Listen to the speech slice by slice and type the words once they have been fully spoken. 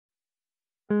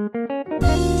If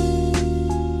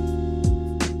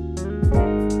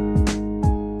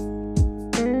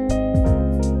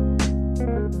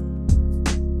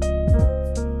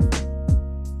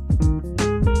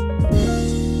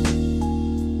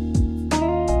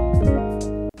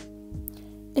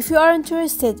you are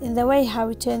interested in the way how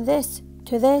we turn this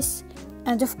to this,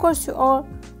 and of course you are,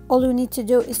 all you need to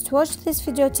do is to watch this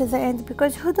video to the end,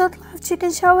 because who don't love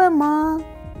chicken shawarma?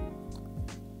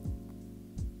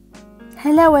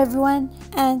 Hello everyone,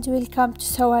 and welcome to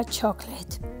Sour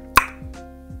Chocolate.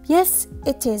 Yes,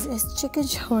 it is, it's chicken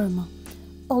shawarma.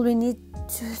 All we need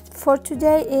for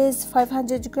today is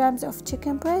 500 grams of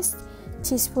chicken breast,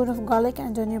 teaspoon of garlic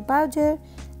and onion powder,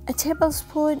 a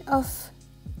tablespoon of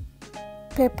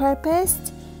pepper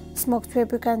paste, smoked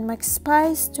paprika and mixed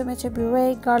spice, tomato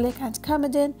puree, garlic and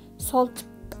cardamom, salt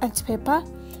and pepper,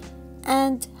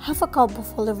 and half a cup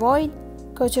of olive oil,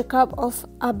 quarter cup of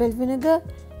apple vinegar,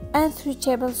 and 3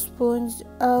 tablespoons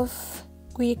of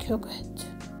Greek yogurt.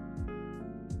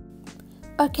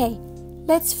 Okay,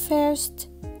 let's first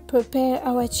prepare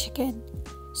our chicken.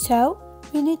 So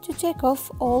we need to take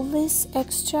off all these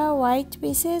extra white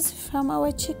pieces from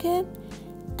our chicken,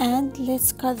 and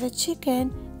let's cut the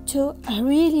chicken to a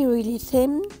really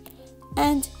thin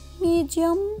and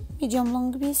medium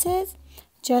long pieces,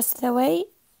 just the way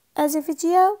as a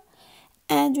video.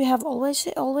 And we have always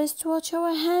to watch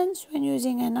our hands when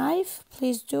using a knife.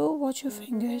 Please do watch your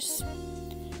fingers.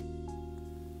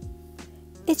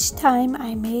 Each time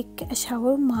I make a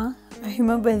shawarma, I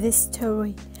remember this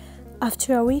story.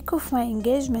 After a week of my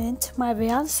engagement, my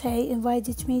fiancé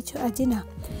invited me to a dinner,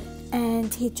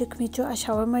 and he took me to a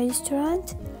shawarma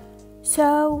restaurant.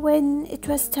 So when it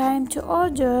was time to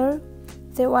order,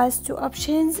 there was 2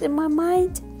 options in my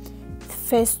mind. The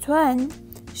first one,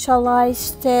 shall I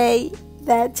stay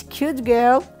that cute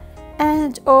girl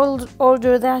and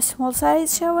order that small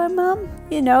size shawarma?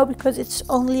 You know, because it's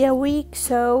only a week,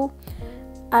 so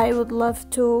I would love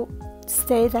to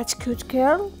stay that cute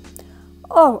girl.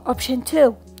 Or option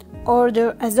 2,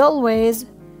 order as always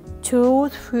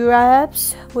 2-3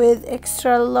 wraps with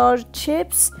extra large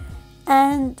chips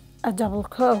and a double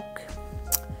coke.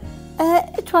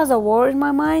 It was a war in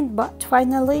my mind, but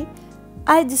finally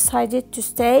I decided to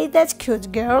stay that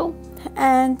cute girl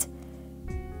and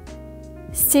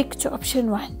stick to option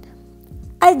 1.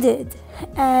 I did,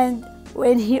 and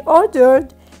when he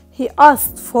ordered, he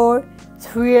asked for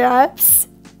 3 wraps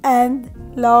and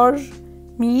large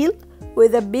meal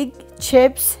with a big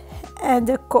chips and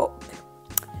a coke.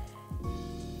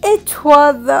 It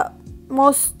was the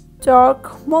most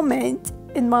dark moment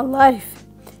in my life.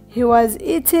 He was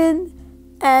eating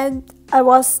and I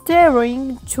was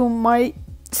staring to my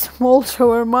small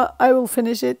shawarma. I will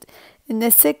finish it in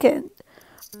a second.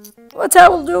 What I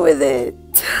will do with it?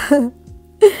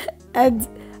 And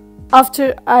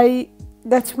after I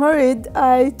got married,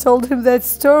 I told him that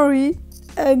story,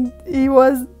 and he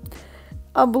was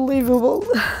unbelievable.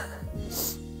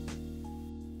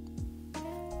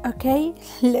 Okay,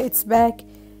 let's back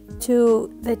to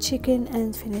the chicken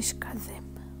and finish cut them.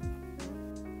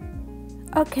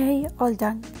 Okay, all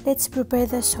done. Let's prepare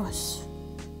the sauce.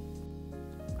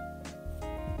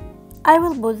 I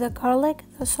will put the garlic,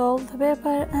 the salt, the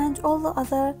pepper and all the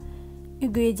other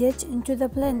ingredients into the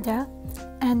blender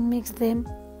and mix them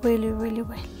really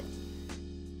well.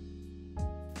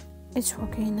 It's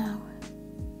working now.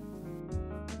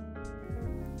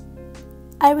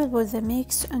 I will put the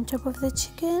mix on top of the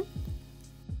chicken,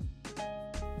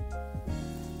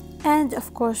 and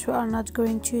of course we are not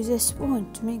going to use a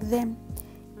spoon to make them.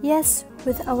 Yes,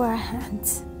 with our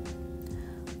hands.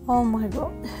 Oh my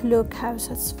god, look how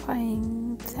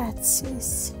satisfying that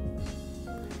is.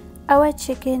 Our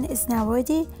chicken is now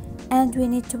ready, and we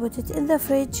need to put it in the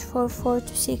fridge for 4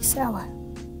 to 6 hours.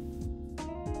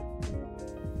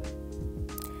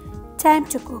 Time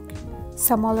to cook.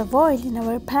 Some olive oil in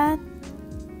our pan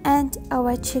and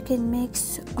our chicken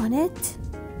mix on it.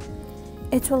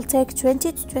 It will take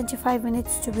 20 to 25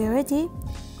 minutes to be ready,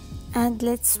 and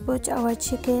let's put our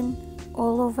chicken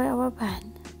all over our pan.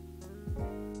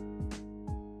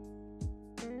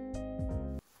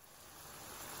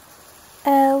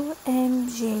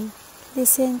 OMG,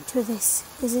 listen to this.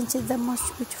 Isn't it the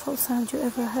most beautiful sound you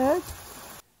ever heard?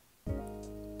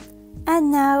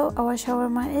 And now our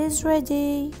shawarma is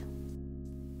ready.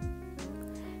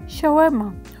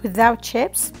 Shawarma without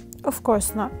chips? Of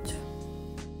course not.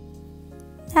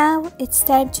 Now it's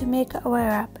time to make our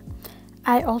wrap.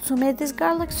 I also made this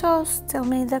garlic sauce. Tell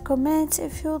me in the comments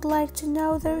if you would like to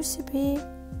know the recipe.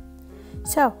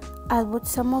 So I'll put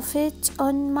some of it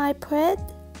on my bread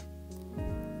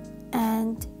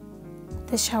and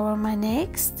the shawarma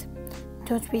next.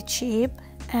 don't be cheap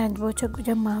and put a good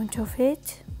amount of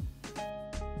it.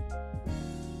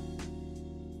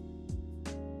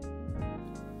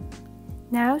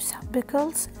 Now some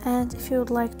pickles, and if you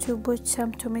would like to put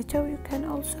some tomato you can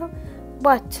also,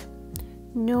 but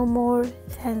no more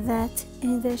than that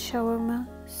in the shawarma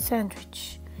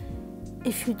sandwich.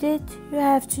 If you did, you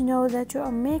have to know that you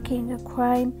are making a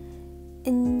crime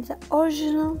in the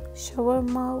original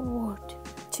shawarma world.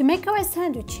 To make our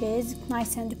sandwiches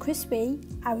nice and crispy,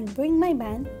 I will bring my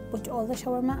pan, put all the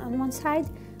shawarma on one side,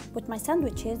 put my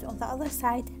sandwiches on the other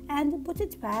side, and put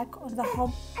it back on the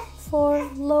hob for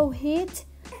low heat,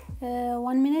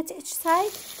 1 minute each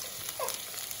side.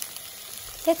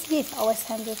 Let's give our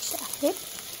sandwich a flip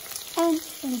and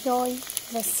enjoy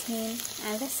the steam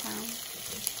and the sound.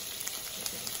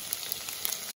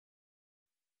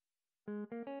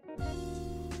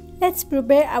 Let's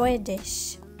prepare our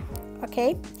dish.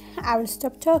 Okay, I will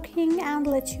stop talking and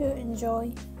let you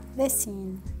enjoy the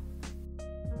scene.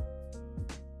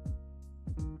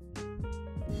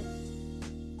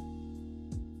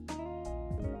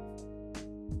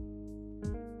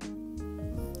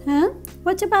 Huh?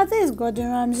 What about this,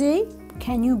 Gordon Ramsay?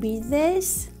 Can you beat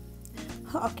this?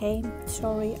 Okay,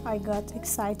 sorry, I got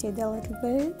excited a little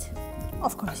bit.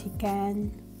 Of course he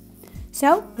can.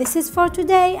 So, this is for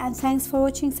today, and thanks for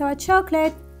watching Sour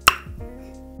Chocolate.